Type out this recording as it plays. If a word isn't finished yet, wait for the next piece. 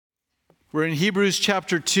We're in Hebrews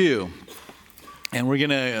chapter 2, and we're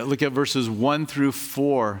going to look at verses 1 through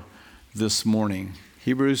 4 this morning.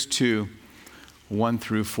 Hebrews 2, 1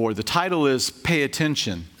 through 4. The title is Pay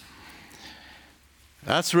Attention.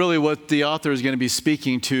 That's really what the author is going to be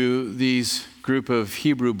speaking to these group of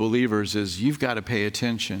Hebrew believers is you've got to pay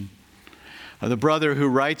attention. The brother who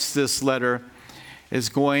writes this letter is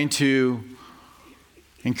going to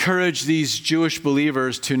encourage these Jewish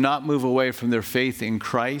believers to not move away from their faith in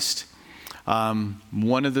Christ.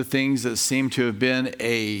 One of the things that seemed to have been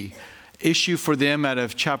a issue for them out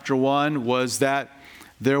of chapter 1 was that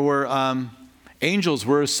there were angels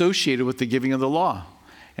were associated with the giving of the law.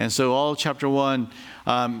 And so all chapter 1,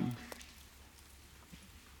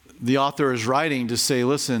 the author is writing to say,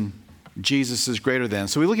 listen, Jesus is greater than.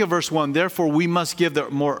 So we look at verse 1, therefore we must give the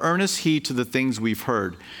more earnest heed to the things we've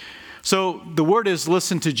heard. So the word is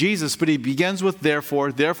listen to Jesus, but he begins with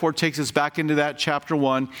therefore. Therefore takes us back into that chapter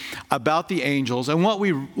 1 about the angels. And what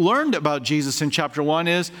we learned about Jesus in chapter 1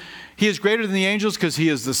 is he is greater than the angels because he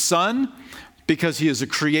is the Son, because he is a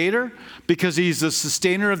creator, because he's the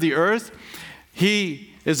sustainer of the earth.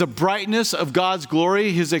 He is a brightness of God's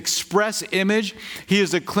glory, his express image. He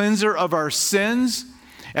is a cleanser of our sins.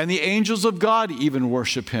 And the angels of God even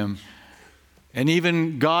worship him. And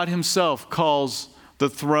even God himself calls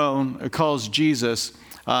Jesus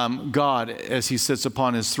God as he sits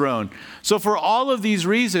upon his throne. So for all of these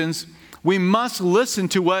reasons, we must listen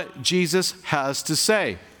to what Jesus has to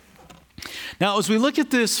say. Now, as we look at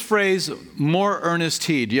this phrase, more earnest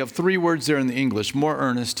heed, you have three words there in the English, more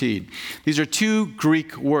earnest heed. These are two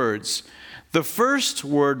Greek words. The first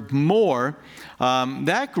word, more,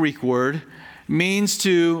 that Greek word means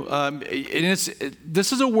to,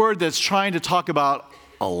 this is a word that's trying to talk about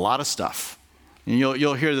a lot of stuff. And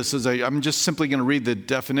you'll hear this I'm just simply going to read the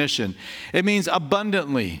definition. It means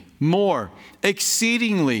abundantly, more,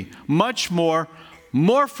 exceedingly, much more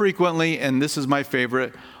frequently, and this is my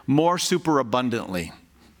favorite, more superabundantly.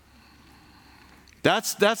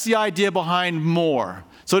 That's the idea behind more.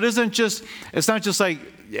 So it's not just like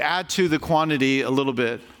add to the quantity a little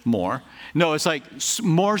bit more. No, it's like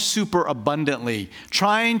more superabundantly,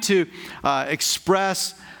 trying to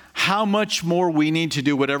express how much more we need to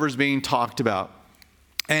do whatever's being talked about.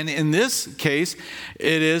 And in this case,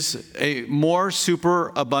 it is a more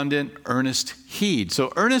superabundant earnest heed.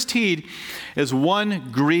 So earnest heed is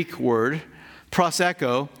one Greek word,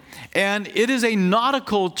 proseko, and it is a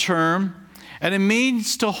nautical term, and it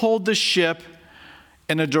means to hold the ship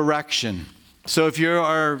in a direction. So if you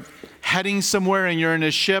are heading somewhere and you're in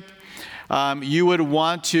a ship, you would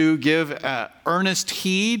want to give earnest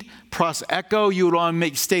heed, proseko. You would want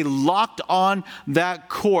to stay locked on that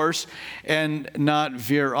course and not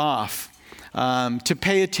veer off. To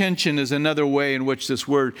pay attention is another way in which this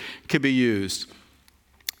word could be used.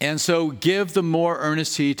 And so give the more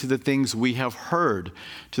earnest heed to the things we have heard,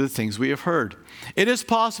 to the things we have heard. It is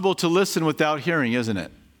possible to listen without hearing, isn't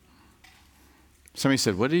it? Somebody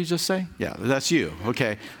said, what did he just say? Yeah, that's you.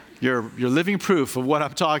 Okay. You're living proof of what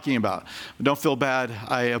I'm talking about. Don't feel bad.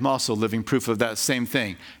 I am also living proof of that same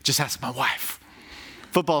thing. Just ask my wife.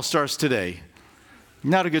 Football starts today.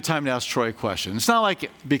 Not a good time to ask Troy a question. It's not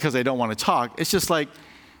like because I don't want to talk. It's just like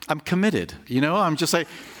I'm committed. I'm just like,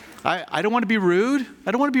 I don't want to be rude.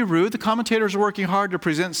 I don't want to be rude. The commentators are working hard to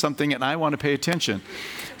present something, and I want to pay attention.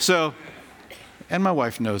 So, and my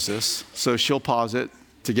wife knows this, so she'll pause it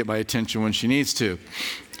to get my attention when she needs to.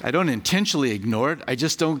 I don't intentionally ignore it. I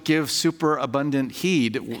just don't give super abundant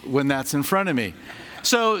heed when that's in front of me.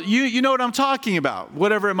 So you know what I'm talking about,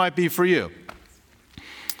 whatever it might be for you.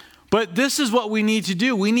 But this is what we need to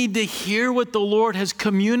do. We need to hear what the Lord has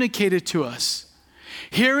communicated to us.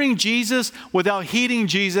 Hearing Jesus without heeding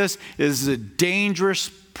Jesus is a dangerous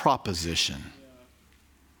proposition.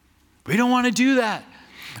 We don't want to do that.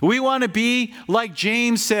 We want to be, like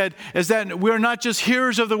James said, is that we're not just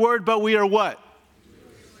hearers of the word, but we are what?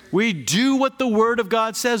 We do what the Word of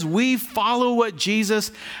God says. We follow what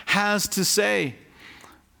Jesus has to say.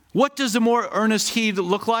 What does the more earnest heed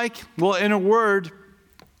look like? Well, in a word,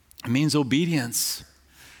 it means obedience.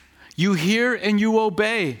 You hear and you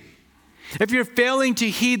obey. If you're failing to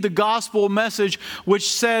heed the gospel message, which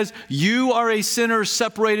says you are a sinner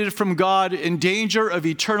separated from God in danger of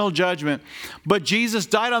eternal judgment, but Jesus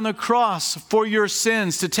died on the cross for your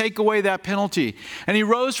sins to take away that penalty. And he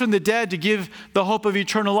rose from the dead to give the hope of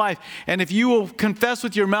eternal life. And if you will confess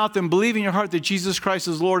with your mouth and believe in your heart that Jesus Christ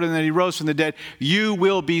is Lord and that he rose from the dead, you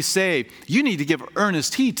will be saved. You need to give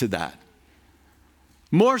earnest heed to that.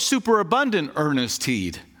 More superabundant earnest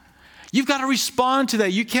heed. You've got to respond to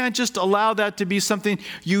that. You can't just allow that to be something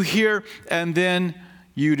you hear and then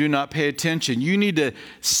you do not pay attention. You need to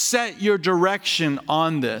set your direction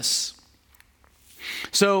on this.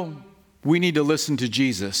 So we need to listen to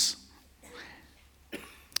Jesus.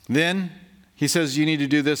 Then he says you need to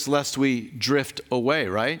do this lest we drift away,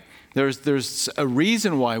 right? There's a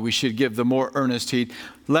reason why we should give the more earnest heed,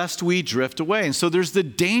 lest we drift away. And so there's the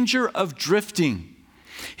danger of drifting.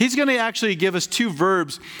 He's going to actually give us two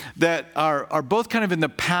verbs that are both kind of in the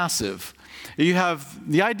passive. You have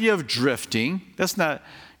the idea of drifting. That's not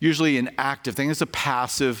usually an active thing. It's a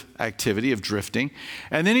passive activity of drifting.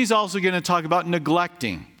 And then he's also going to talk about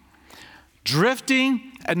neglecting.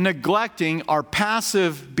 Drifting and neglecting are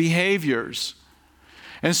passive behaviors.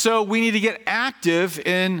 And so we need to get active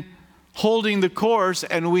in holding the course,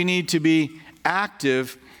 and we need to be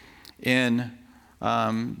active in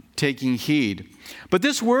taking heed. But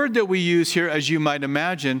this word that we use here, as you might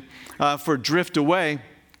imagine, for drift away,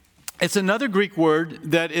 it's another Greek word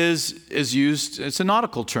that is used, it's a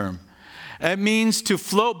nautical term. It means to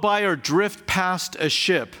float by or drift past a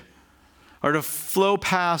ship, or to flow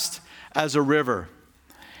past as a river.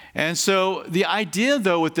 And so the idea,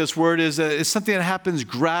 though, with this word is it's something that happens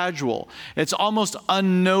gradual. It's almost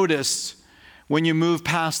unnoticed when you move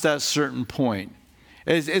past that certain point.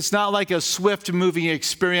 It's not like a swift moving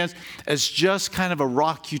experience. It's just kind of a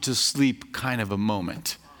rock you to sleep kind of a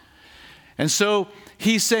moment. And so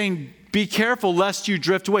he's saying, be careful lest you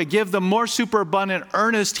drift away. Give the more superabundant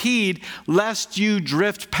earnest heed lest you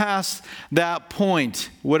drift past that point,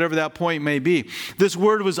 whatever that point may be. This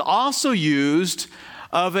word was also used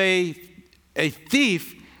of a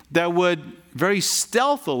thief that would very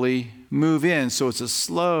stealthily move in. So it's a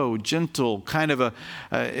slow, gentle kind of a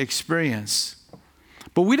experience.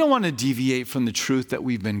 But we don't want to deviate from the truth that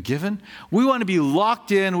we've been given. We want to be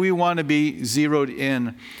locked in. We want to be zeroed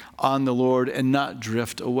in on the Lord and not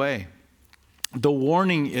drift away. The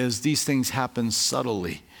warning is these things happen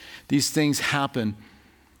subtly. These things happen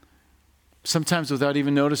sometimes without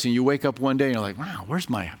even noticing. You wake up one day and you're like, wow, where's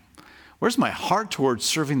my heart towards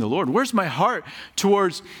serving the Lord? Where's my heart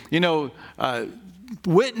towards,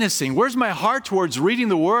 witnessing? Where's my heart towards reading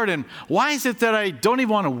the Word? And why is it that I don't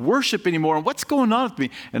even want to worship anymore? And what's going on with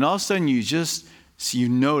me? And all of a sudden you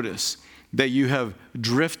notice that you have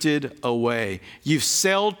drifted away. You've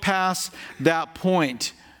sailed past that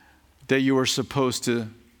point that you were supposed to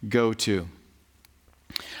go to.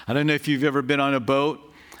 I don't know if you've ever been on a boat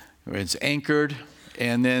where it's anchored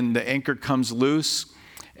and then the anchor comes loose.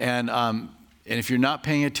 And if you're not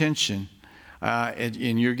paying attention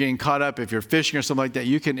and you're getting caught up, if you're fishing or something like that,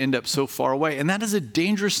 you can end up so far away. And that is a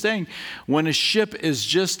dangerous thing when a ship is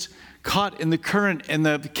just caught in the current and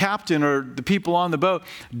the captain or the people on the boat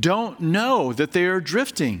don't know that they are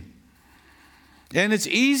drifting. And it's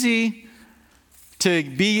easy to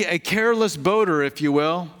be a careless boater, if you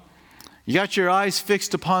will. You got your eyes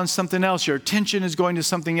fixed upon something else. Your attention is going to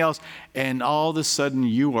something else. And all of a sudden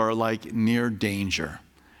you are like near danger.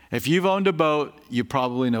 If you've owned a boat, you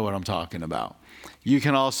probably know what I'm talking about. You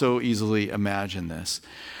can also easily imagine this.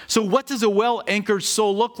 So what does a well-anchored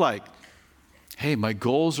soul look like? Hey, my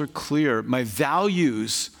goals are clear. My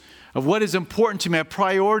values of what is important to me, my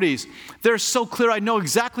priorities, they're so clear. I know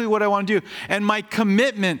exactly what I want to do. And my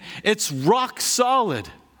commitment, it's rock solid.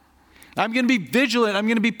 I'm going to be vigilant. I'm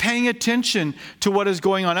going to be paying attention to what is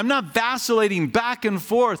going on. I'm not vacillating back and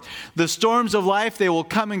forth. The storms of life, they will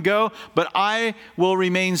come and go, but I will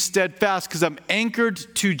remain steadfast because I'm anchored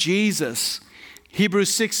to Jesus.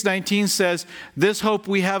 Hebrews 6:19 says, this hope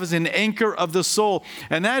we have is an anchor of the soul,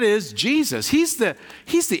 and that is Jesus. He's the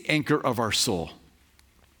anchor of our soul.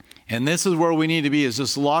 And this is where we need to be, is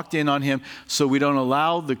just locked in on him so we don't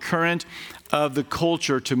allow the current of the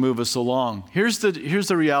culture to move us along. Here's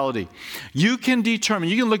the reality. You can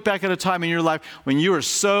look back at a time in your life when you were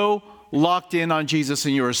so locked in on Jesus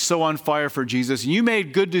and you were so on fire for Jesus and you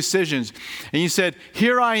made good decisions and you said,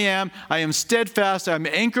 here I am steadfast, I'm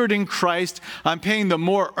anchored in Christ, I'm paying the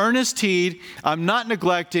more earnest heed, I'm not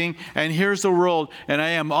neglecting, and here's the world, and I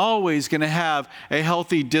am always going to have a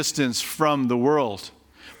healthy distance from the world.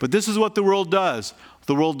 But this is what the world does.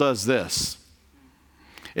 The world does this.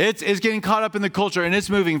 It's getting caught up in the culture and it's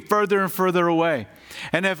moving further and further away.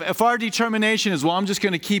 And if our determination is, well, I'm just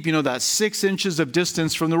going to keep, that 6 inches of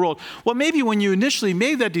distance from the world. Well, maybe when you initially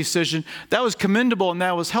made that decision, that was commendable and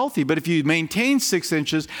that was healthy. But if you maintain 6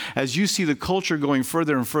 inches as you see the culture going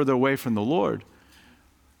further and further away from the Lord,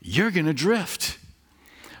 you're going to drift.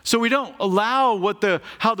 So we don't allow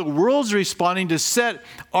how the world's responding to set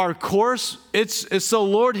our course. It's the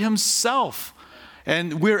Lord himself.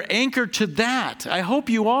 And we're anchored to that. I hope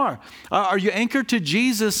you are. Are you anchored to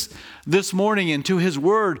Jesus this morning and to his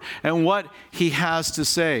word and what he has to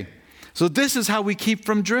say? So this is how we keep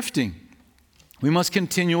from drifting. We must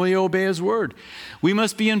continually obey his word. We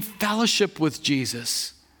must be in fellowship with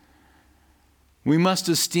Jesus. We must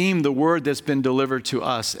esteem the word that's been delivered to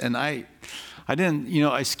us. And I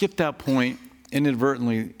skipped that point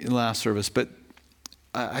inadvertently in last service, but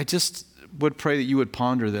I just would pray that you would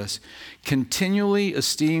ponder this. Continually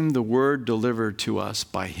esteem the word delivered to us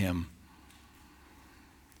by him.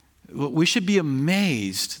 We should be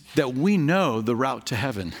amazed that we know the route to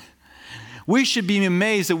heaven. We should be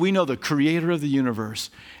amazed that we know the creator of the universe,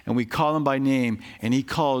 and we call him by name, and he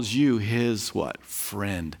calls you his what?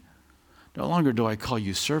 Friend. No longer do I call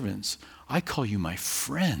you servants. I call you my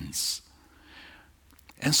friends.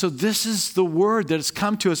 And so this is the word that has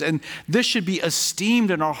come to us, and this should be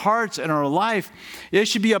esteemed in our hearts and our life. It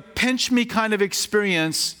should be a pinch me kind of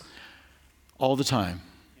experience all the time.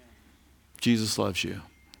 Jesus loves you.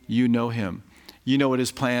 You know him. You know what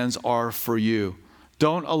his plans are for you.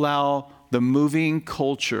 Don't allow the moving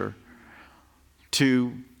culture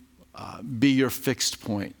to be your fixed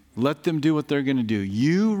point. Let them do what they're going to do.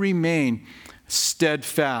 You remain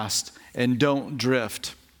steadfast and don't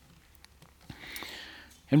drift.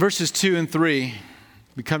 In verses 2 and 3,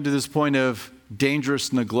 we come to this point of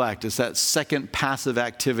dangerous neglect. It's that second passive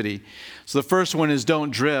activity. So the first one is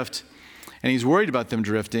don't drift, and he's worried about them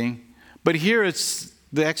drifting. But here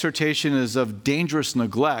the exhortation is of dangerous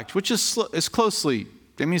neglect, which is closely,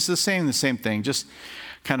 it's the same thing, just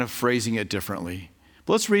kind of phrasing it differently.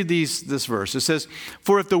 But let's read this verse. It says,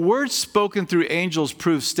 "For if the word spoken through angels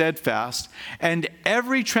proved steadfast, and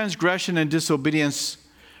every transgression and disobedience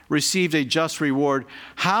received a just reward,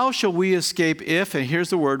 how shall we escape if," and here's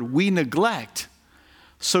the word, "we neglect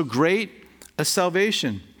so great a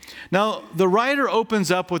salvation?" Now, the writer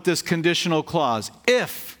opens up with this conditional clause,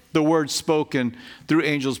 if the word spoken through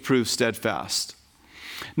angels proves steadfast.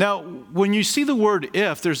 Now, when you see the word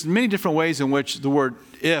if, there's many different ways in which the word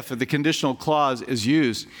if, the conditional clause, is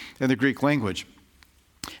used in the Greek language.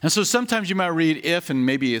 And so sometimes you might read if and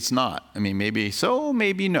maybe it's not. Maybe so,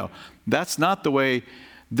 maybe no. That's not the way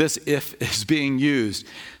this if is being used.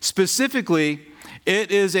 Specifically,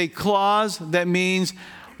 it is a clause that means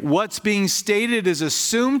what's being stated is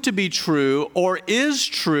assumed to be true or is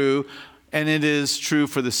true, and it is true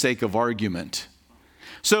for the sake of argument.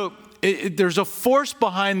 So there's a force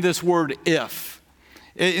behind this word if.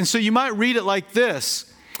 And so you might read it like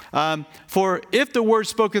this. For if the word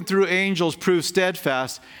spoken through angels proves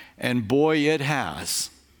steadfast, and boy, it has.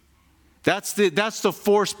 That's the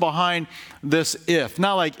force behind this if.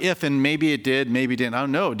 Not like if and maybe it did, maybe it didn't. I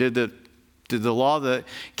don't know. Did the law that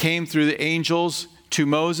came through the angels to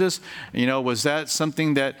Moses, was that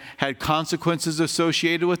something that had consequences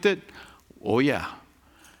associated with it? Oh, yeah.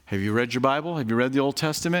 Have you read your Bible? Have you read the Old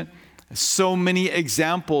Testament? So many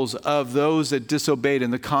examples of those that disobeyed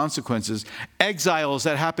and the consequences. Exiles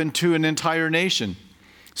that happened to an entire nation.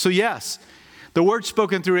 So yes, the word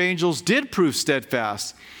spoken through angels did prove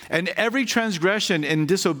steadfast, and every transgression and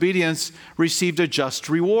disobedience received a just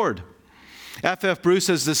reward. F.F. Bruce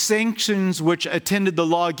says the sanctions which attended the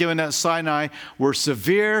law given at Sinai were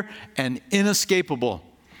severe and inescapable.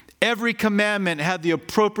 Every commandment had the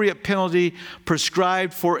appropriate penalty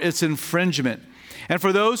prescribed for its infringement. And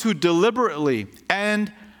for those who deliberately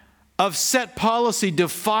and of set policy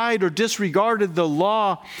defied or disregarded the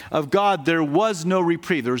law of God, there was no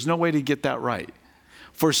reprieve. There was no way to get that right.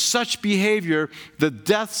 For such behavior, the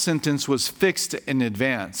death sentence was fixed in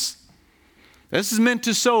advance. This is meant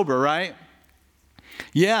to sober, right?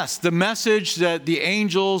 Yes, the message that the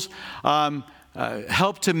angels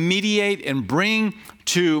helped to mediate and bring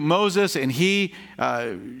to Moses, and he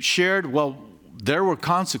shared, well, there were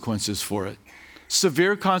consequences for it.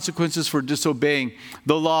 Severe consequences for disobeying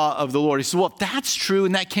the law of the Lord. He said, well, if that's true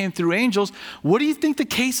and that came through angels, what do you think the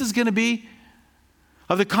case is going to be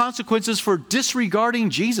of the consequences for disregarding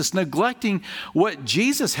Jesus, neglecting what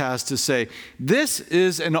Jesus has to say? This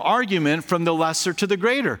is an argument from the lesser to the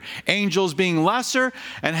greater. Angels being lesser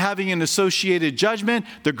and having an associated judgment,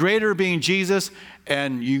 the greater being Jesus.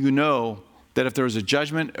 And you know that if there is a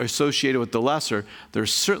judgment associated with the lesser, there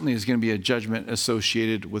certainly is going to be a judgment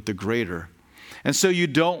associated with the greater. And so you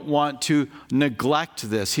don't want to neglect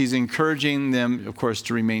this. He's encouraging them, of course,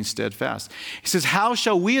 to remain steadfast. He says, how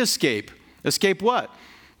shall we escape? Escape what?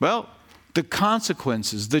 Well, the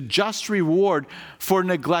consequences, the just reward for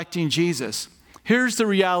neglecting Jesus. Here's the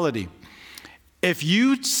reality. If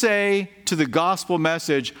you say to the gospel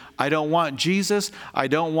message, I don't want Jesus, I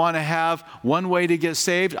don't want to have one way to get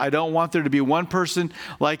saved, I don't want there to be one person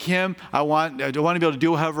like him, I want to be able to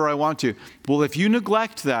do however I want to. Well, if you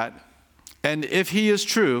neglect that, and if he is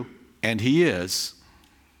true, and he is,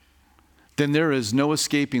 then there is no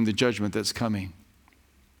escaping the judgment that's coming.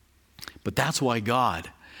 But that's why God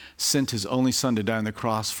sent his only son to die on the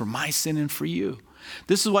cross for my sin and for you.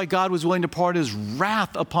 This is why God was willing to pour out his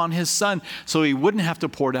wrath upon his son so he wouldn't have to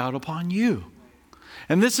pour it out upon you.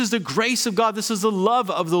 And this is the grace of God. This is the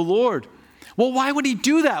love of the Lord. Well, why would he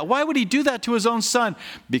do that? Why would he do that to his own son?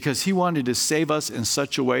 Because he wanted to save us in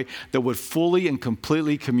such a way that would fully and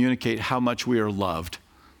completely communicate how much we are loved.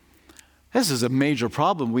 This is a major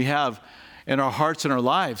problem we have in our hearts and our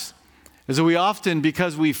lives. Is that we often,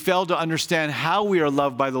 because we fail to understand how we are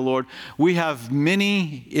loved by the Lord, we have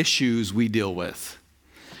many issues we deal with.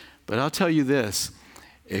 But I'll tell you this,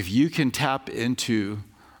 if you can tap into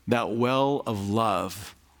that well of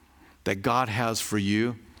love that God has for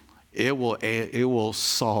you, it will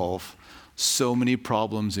solve so many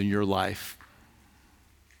problems in your life.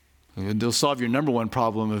 It'll solve your number one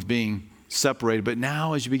problem of being separated. But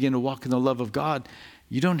now as you begin to walk in the love of God,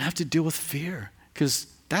 you don't have to deal with fear because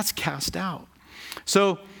that's cast out.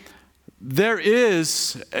 So there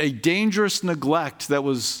is a dangerous neglect that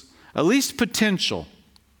was at least potential.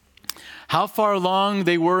 How far along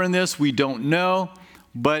they were in this, we don't know,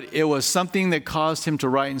 but it was something that caused him to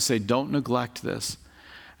write and say, don't neglect this.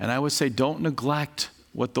 And I would say, don't neglect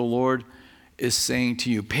what the Lord is saying to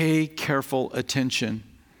you. Pay careful attention.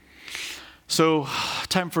 So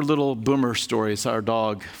time for a little Boomer story. It's our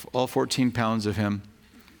dog, all 14 pounds of him.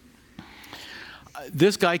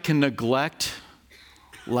 This guy can neglect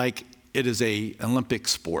like it is an Olympic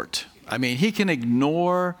sport. I mean, he can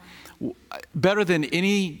ignore better than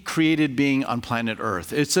any created being on planet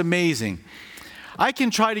Earth. It's amazing. I can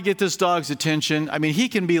try to get this dog's attention. I mean, he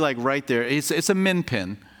can be like right there. It's a min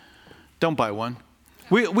pin. Don't buy one.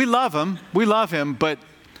 We love him. We love him, but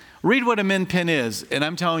read what a min pin is. And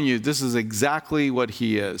I'm telling you, this is exactly what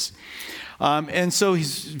he is. And so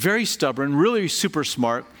he's very stubborn, really super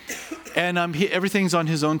smart. And everything's on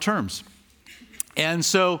his own terms. And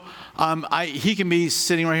so he can be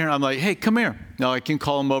sitting right here, and I'm like, hey, come here. No, I can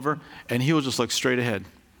call him over, and he will just look straight ahead.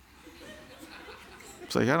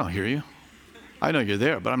 It's like, I don't hear you. I know you're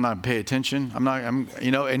there, but I'm not paying attention.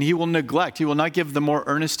 And he will neglect. He will not give the more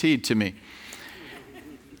earnest heed to me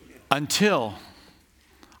until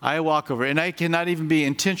I walk over. And I cannot even be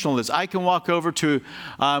intentional in this. I can walk over to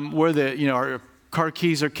where our car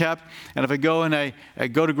keys are kept. And if I go and I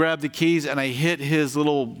go to grab the keys and I hit his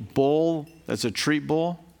little bowl, that's a treat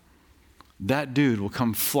bowl, that dude will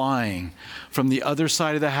come flying from the other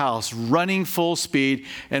side of the house, running full speed,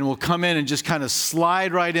 and will come in and just kind of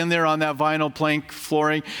slide right in there on that vinyl plank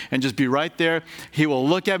flooring and just be right there. He will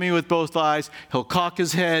look at me with both eyes. He'll cock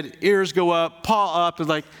his head, ears go up, paw up, and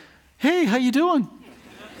like, hey, how you doing?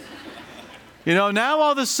 Now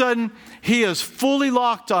all of a sudden, he is fully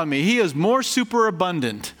locked on me. He is more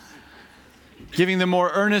superabundant, giving them more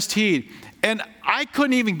earnest heed. And I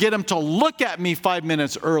couldn't even get him to look at me 5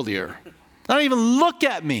 minutes earlier. Not even look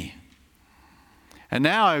at me. And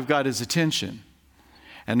now I've got his attention.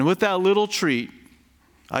 And with that little treat,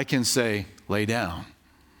 I can say, lay down.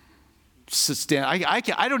 Stand. I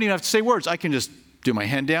don't even have to say words. I can just do my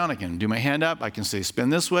hand down. I can do my hand up. I can say, spin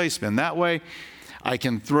this way, spin that way. I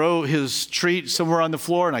can throw his treat somewhere on the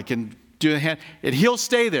floor, and I can do the hand. And he'll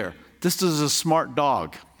stay there. This is a smart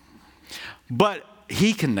dog. But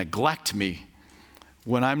he can neglect me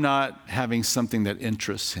when I'm not having something that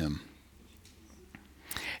interests him.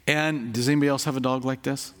 And does anybody else have a dog like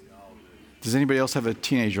this? Does anybody else have a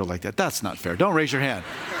teenager like that? That's not fair. Don't raise your hand.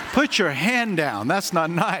 Put your hand down. That's not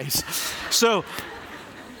nice. So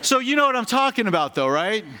you know what I'm talking about though,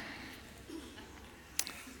 right?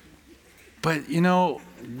 But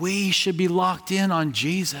we should be locked in on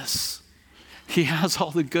Jesus. He has all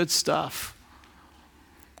the good stuff.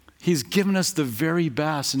 He's given us the very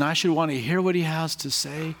best, and I should want to hear what he has to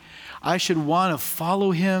say. I should want to follow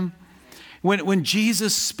him. When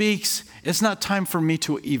Jesus speaks, it's not time for me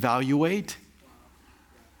to evaluate.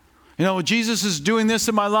 Jesus is doing this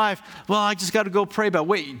in my life. Well, I just got to go pray about it.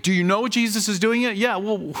 Wait, do you know Jesus is doing it? Yeah,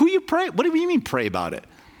 well, who you pray? What do you mean pray about it?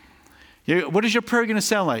 What is your prayer going to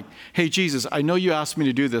sound like? Hey, Jesus, I know you asked me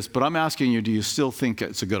to do this, but I'm asking you, do you still think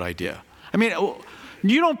it's a good idea? I mean,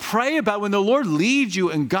 you don't pray about it. When the Lord leads you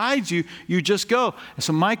and guides you, you just go. And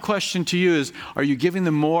so my question to you is, are you giving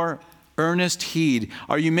them more earnest heed?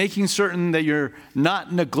 Are you making certain that you're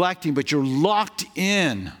not neglecting, but you're locked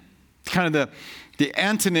in? Kind of the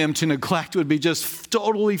antonym to neglect would be just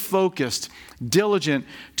totally focused, diligent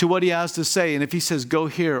to what he has to say. And if he says, go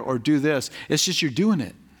here or do this, it's just you're doing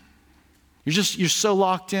it. You're so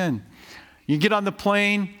locked in. You get on the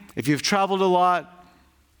plane, if you've traveled a lot,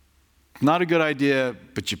 not a good idea,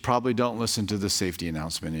 but you probably don't listen to the safety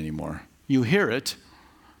announcement anymore. You hear it,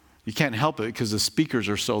 You can't help it because the speakers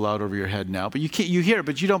are so loud over your head now. But you hear it,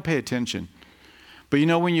 but you don't pay attention. But you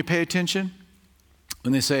know when you pay attention?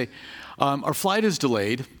 When they say, our flight is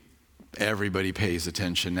delayed, everybody pays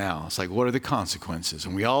attention now. It's like, what are the consequences?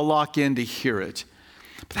 And we all lock in to hear it.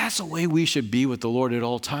 But that's the way we should be with the Lord at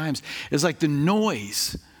all times. It's like the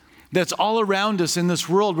noise that's all around us in this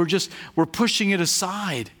world. We're pushing it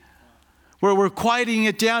aside. We're quieting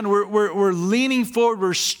it down. We're leaning forward.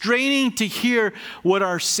 We're straining to hear what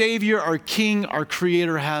our Savior, our King, our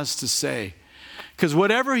Creator has to say. Because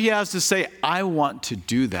whatever He has to say, I want to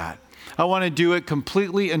do that. I want to do it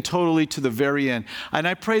completely and totally to the very end. And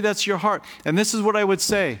I pray that's your heart. And this is what I would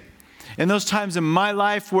say. In those times in my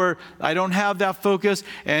life where I don't have that focus,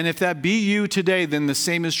 and if that be you today, then the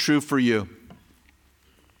same is true for you.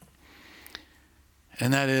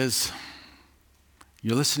 And that is,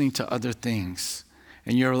 you're listening to other things,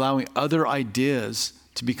 and you're allowing other ideas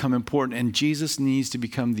to become important, and Jesus needs to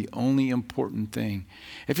become the only important thing.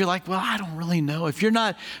 If you're like, well, I don't really know. If you're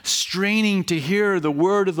not straining to hear the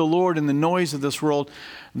word of the Lord in the noise of this world,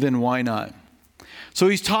 then why not? So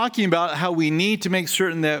he's talking about how we need to make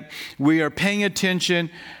certain that we are paying attention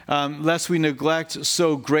lest we neglect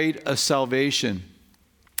so great a salvation.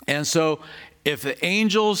 And so if the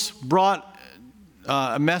angels brought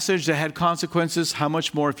a message that had consequences, how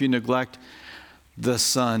much more if you neglect the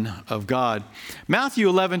Son of God? Matthew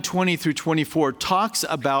 11:20 through 24 talks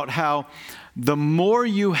about how the more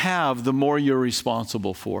you have, the more you're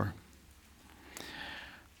responsible for.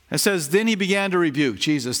 It says, then he began to rebuke,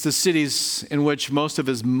 Jesus, the cities in which most of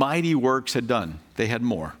his mighty works had done. They had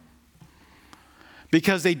more.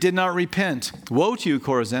 Because they did not repent. Woe to you,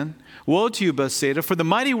 Chorazin! Woe to you, Bethsaida! For the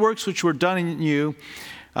mighty works which were done in you,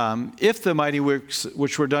 if the mighty works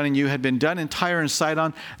which were done in you had been done in Tyre and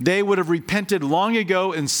Sidon, they would have repented long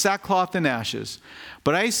ago in sackcloth and ashes.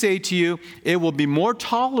 But I say to you, it will be more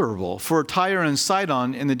tolerable for Tyre and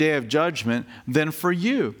Sidon in the day of judgment than for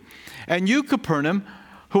you. And you, Capernaum,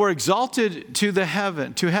 who are exalted to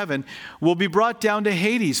heaven, will be brought down to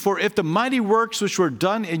Hades. For if the mighty works which were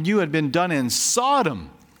done in you had been done in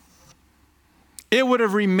Sodom, it would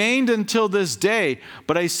have remained until this day.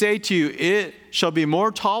 But I say to you, it shall be more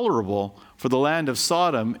tolerable for the land of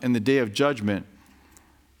Sodom in the day of judgment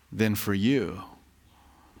than for you.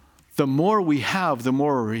 The more we have, the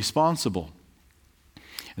more we're responsible.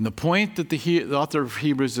 And the point that the author of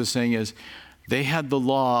Hebrews is saying is, they had the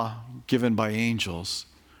law given by angels.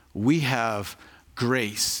 We have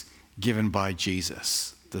grace given by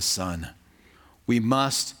Jesus, the Son. We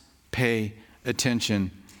must pay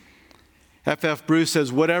attention. F.F. Bruce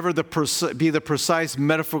says, whatever be the precise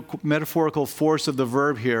metaphorical force of the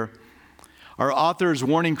verb here, our author is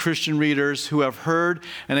warning Christian readers who have heard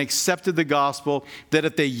and accepted the gospel that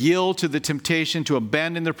if they yield to the temptation to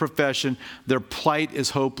abandon their profession, their plight is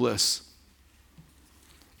hopeless.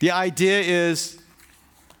 The idea is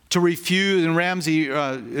to refuse, and Ramsey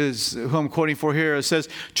is who I'm quoting for here, it says,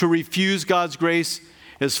 to refuse God's grace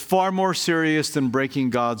is far more serious than breaking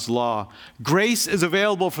God's law. Grace is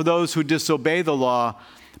available for those who disobey the law,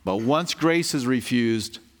 but once grace is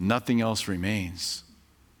refused, nothing else remains.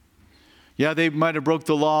 Yeah, they might have broke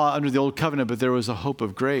the law under the old covenant, but there was a hope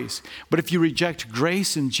of grace. But if you reject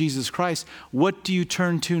grace in Jesus Christ, what do you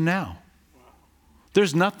turn to now?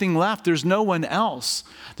 There's nothing left. There's no one else.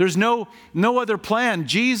 There's no other plan.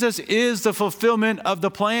 Jesus is the fulfillment of the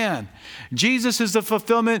plan. Jesus is the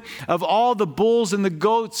fulfillment of all the bulls and the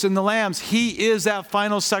goats and the lambs. He is that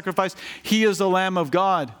final sacrifice. He is the Lamb of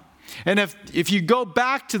God. And if you go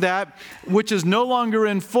back to that, which is no longer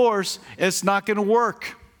in force, it's not going to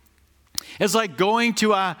work. It's like going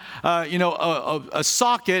to a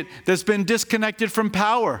socket that's been disconnected from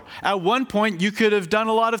power. At one point, you could have done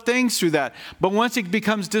a lot of things through that. But once it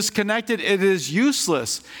becomes disconnected, it is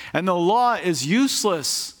useless. And the law is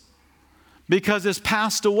useless because it's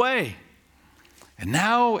passed away. And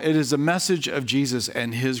now it is a message of Jesus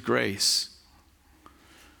and his grace.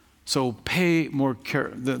 So pay more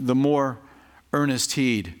care, the more earnest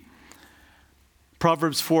heed.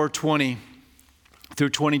 Proverbs 4:20 through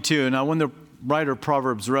 22. Now, when the writer of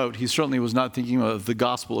Proverbs wrote, he certainly was not thinking of the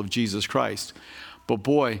gospel of Jesus Christ. But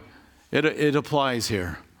boy, it applies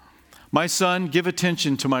here. My son, give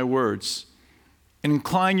attention to my words and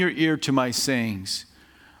incline your ear to my sayings.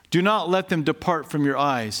 Do not let them depart from your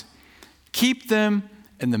eyes. Keep them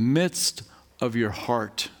in the midst of your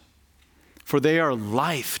heart, for they are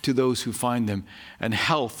life to those who find them and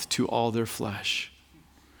health to all their flesh.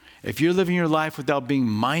 If you're living your life without being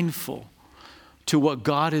mindful to what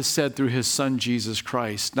God has said through his son, Jesus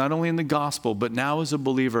Christ, not only in the gospel, but now as a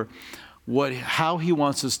believer, how he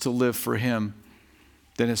wants us to live for him,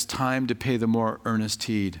 then it's time to pay the more earnest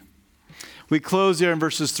heed. We close there in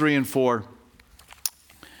verses 3 and 4.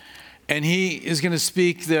 And he is going to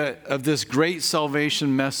speak of this great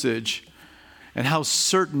salvation message and how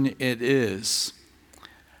certain it is.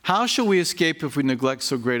 How shall we escape if we neglect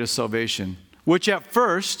so great a salvation, which at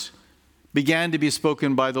first began to be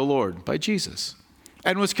spoken by the Lord, by Jesus,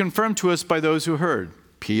 and was confirmed to us by those who heard,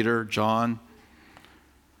 Peter, John.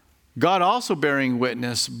 God also bearing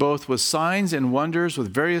witness both with signs and wonders,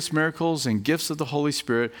 with various miracles and gifts of the Holy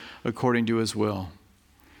Spirit according to his will.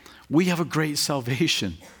 We have a great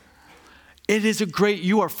salvation. It is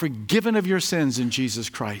you are forgiven of your sins in Jesus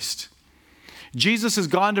Christ. Jesus has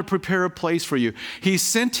gone to prepare a place for you. He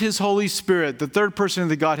sent his Holy Spirit, the third person of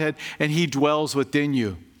the Godhead, and he dwells within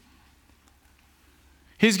you.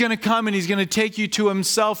 He's going to come and he's going to take you to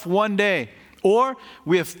himself one day. Or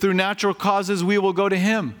through natural causes, we will go to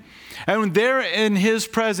him. And there in his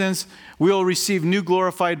presence, we will receive new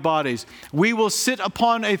glorified bodies. We will sit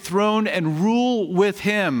upon a throne and rule with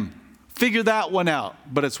him. Figure that one out.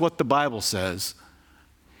 But it's what the Bible says.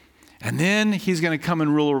 And then he's going to come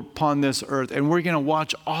and rule upon this earth. And we're going to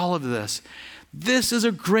watch all of this. This is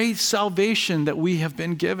a great salvation that we have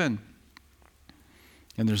been given.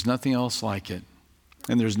 And there's nothing else like it.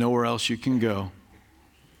 And there's nowhere else you can go.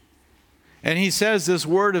 And he says this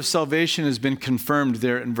word of salvation has been confirmed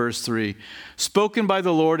there in verse 3. Spoken by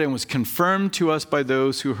the Lord and was confirmed to us by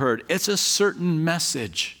those who heard. It's a certain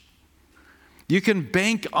message. You can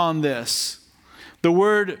bank on this. The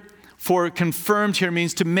word for confirmed here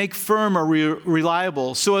means to make firm or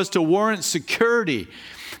reliable so as to warrant security.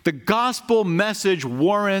 The gospel message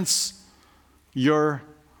warrants your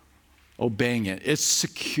obeying it. It's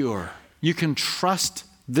secure. You can trust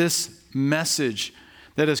this message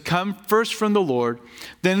that has come first from the Lord,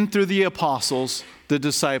 then through the apostles, the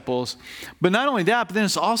disciples. But not only that, but then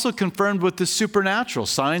it's also confirmed with the supernatural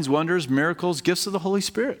signs, wonders, miracles, gifts of the Holy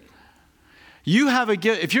Spirit. You have a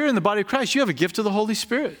gift. If you're in the body of Christ, you have a gift of the Holy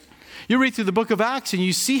Spirit. You read through the book of Acts and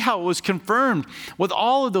you see how it was confirmed with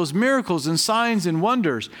all of those miracles and signs and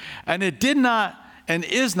wonders. And it did not and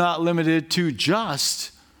is not limited to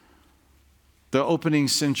just the opening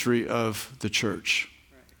century of the church.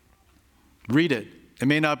 Read it. It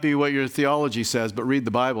may not be what your theology says, but read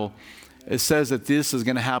the Bible. It says that this is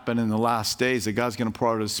going to happen in the last days, that God's going to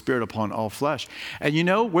pour out his Spirit upon all flesh. And you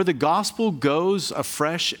know, where the gospel goes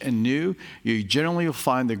afresh and new, you generally will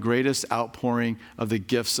find the greatest outpouring of the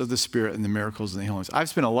gifts of the Spirit and the miracles and the healings. I've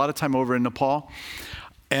spent a lot of time over in Nepal,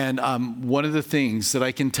 and one of the things that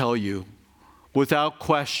I can tell you, without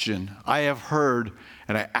question, I have heard,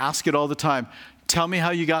 and I ask it all the time, tell me how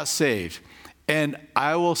you got saved. And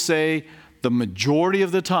I will say the majority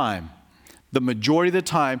of the time,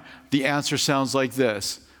 the answer sounds like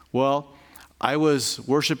this. Well, I was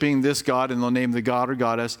worshiping this God in the name of the god or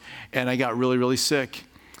goddess, and I got really, really sick.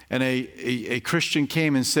 And a Christian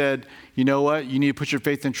came and said, you know what? You need to put your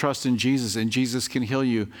faith and trust in Jesus, and Jesus can heal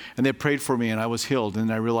you. And they prayed for me, and I was healed.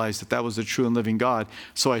 And I realized that was the true and living God.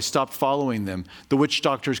 So I stopped following them. The witch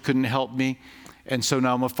doctors couldn't help me. And so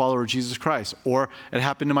now I'm a follower of Jesus Christ. Or it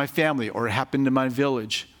happened to my family, or it happened to my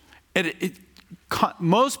village. And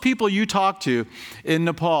most people you talk to in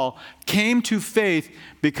Nepal came to faith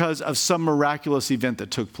because of some miraculous event that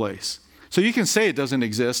took place. So you can say it doesn't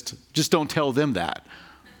exist, just don't tell them that.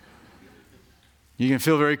 You can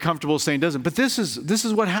feel very comfortable saying it doesn't, but this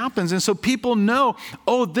is what happens. And so people know,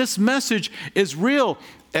 oh, this message is real,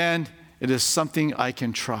 and it is something I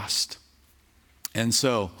can trust. And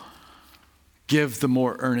so give the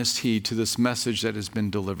more earnest heed to this message that has been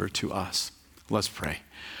delivered to us. Let's pray.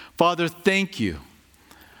 Father, thank you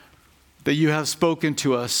that you have spoken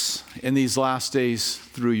to us in these last days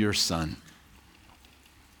through your Son.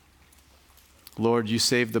 Lord, you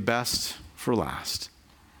saved the best for last.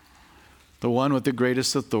 The one with the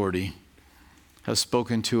greatest authority has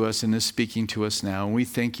spoken to us and is speaking to us now, and we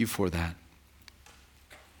thank you for that.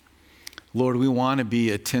 Lord, we want to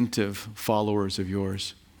be attentive followers of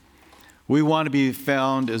yours. We want to be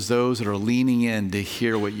found as those that are leaning in to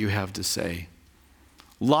hear what you have to say.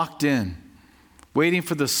 Locked in, waiting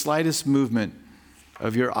for the slightest movement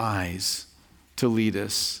of your eyes to lead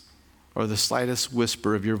us, or the slightest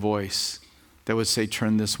whisper of your voice that would say,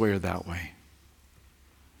 turn this way or that way.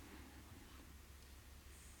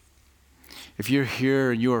 If you're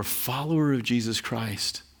here and you're a follower of Jesus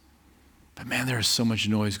Christ, but man, there is so much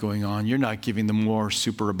noise going on. You're not giving the more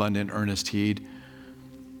superabundant, earnest heed.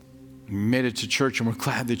 We made it to church and we're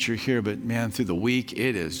glad that you're here, but man, through the week,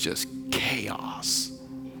 it is just chaos.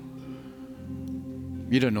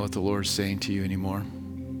 You don't know what the Lord's saying to you anymore.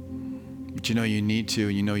 But you know you need to,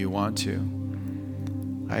 and you know you want to.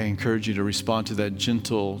 I encourage you to respond to that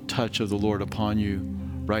gentle touch of the Lord upon you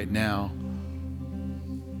right now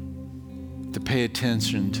to pay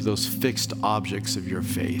attention to those fixed objects of your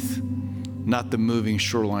faith, not the moving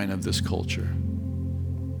shoreline of this culture.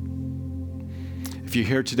 If you're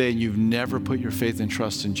here today and you've never put your faith and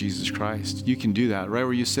trust in Jesus Christ, you can do that right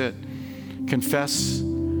where you sit. Confess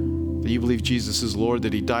that you believe Jesus is Lord,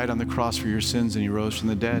 that he died on the cross for your sins and he rose from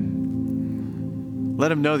the dead.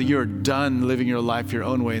 Let him know that you're done living your life your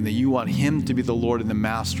own way and that you want him to be the Lord and the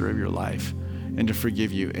master of your life and to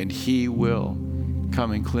forgive you, and he will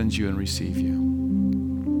come and cleanse you and receive you.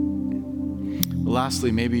 Lastly,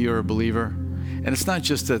 maybe you're a believer, and it's not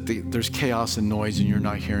just that there's chaos and noise and you're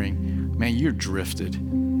not hearing. Man, you're drifted.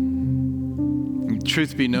 And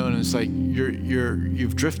truth be known, it's like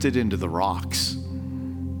you've drifted into the rocks,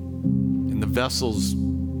 and the vessel's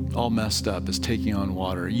all messed up. It's taking on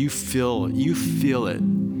water. You feel it.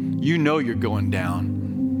 You know you're going down.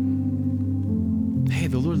 Hey,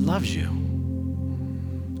 the Lord loves you.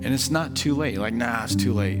 And it's not too late. Like, nah, it's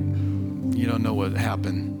too late. You don't know what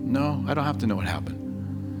happened. No, I don't have to know what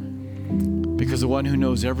happened. Because the one who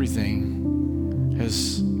knows everything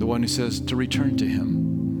is the one who says to return to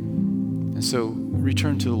him. And so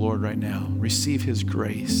return to the Lord right now. Receive his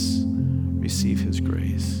grace. Receive his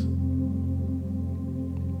grace.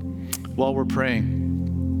 While we're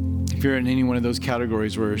praying, if you're in any one of those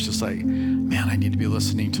categories where it's just like, man, I need to be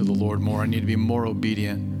listening to the Lord more. I need to be more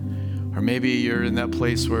obedient. Or maybe you're in that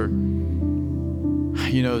place where,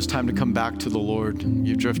 it's time to come back to the Lord.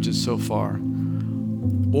 You've drifted so far.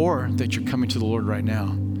 Or that you're coming to the Lord right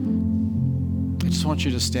now. I just want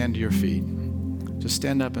you to stand to your feet. Just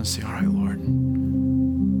stand up and say, all right, Lord,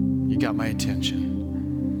 you got my attention.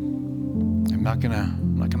 I'm not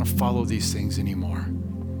gonna follow these things anymore.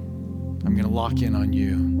 I'm gonna lock in on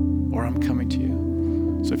you, or I'm coming to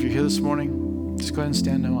you. So if you're here this morning, just go ahead and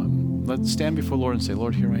stand up. Let's stand before the Lord and say,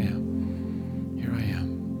 Lord, here I am. Here I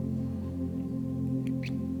am.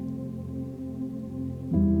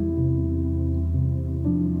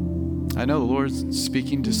 I know the Lord's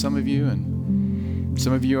speaking to some of you, and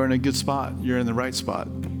some of you are in a good spot. You're in the right spot.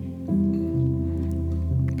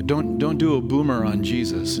 But don't do a boomer on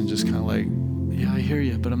Jesus and just kind of like, yeah, I hear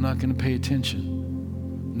you, but I'm not going to pay attention.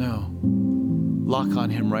 No. Lock on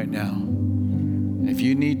him right now. And if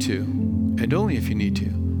you need to, and only if you need to,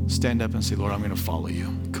 stand up and say, Lord, I'm going to follow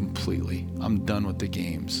you completely. I'm done with the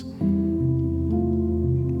games.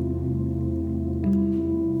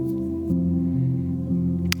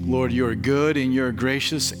 Lord, you are good and you're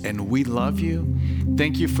gracious, and we love you.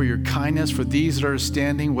 Thank you for your kindness for these that are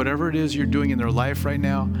standing, whatever it is you're doing in their life right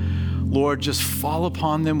now. Lord, just fall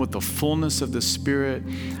upon them with the fullness of the Spirit,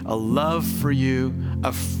 a love for you,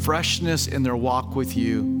 a freshness in their walk with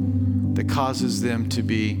you that causes them to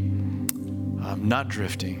be not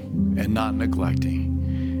drifting and not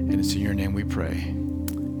neglecting. And it's in your name we pray.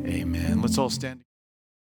 Amen. Let's all stand.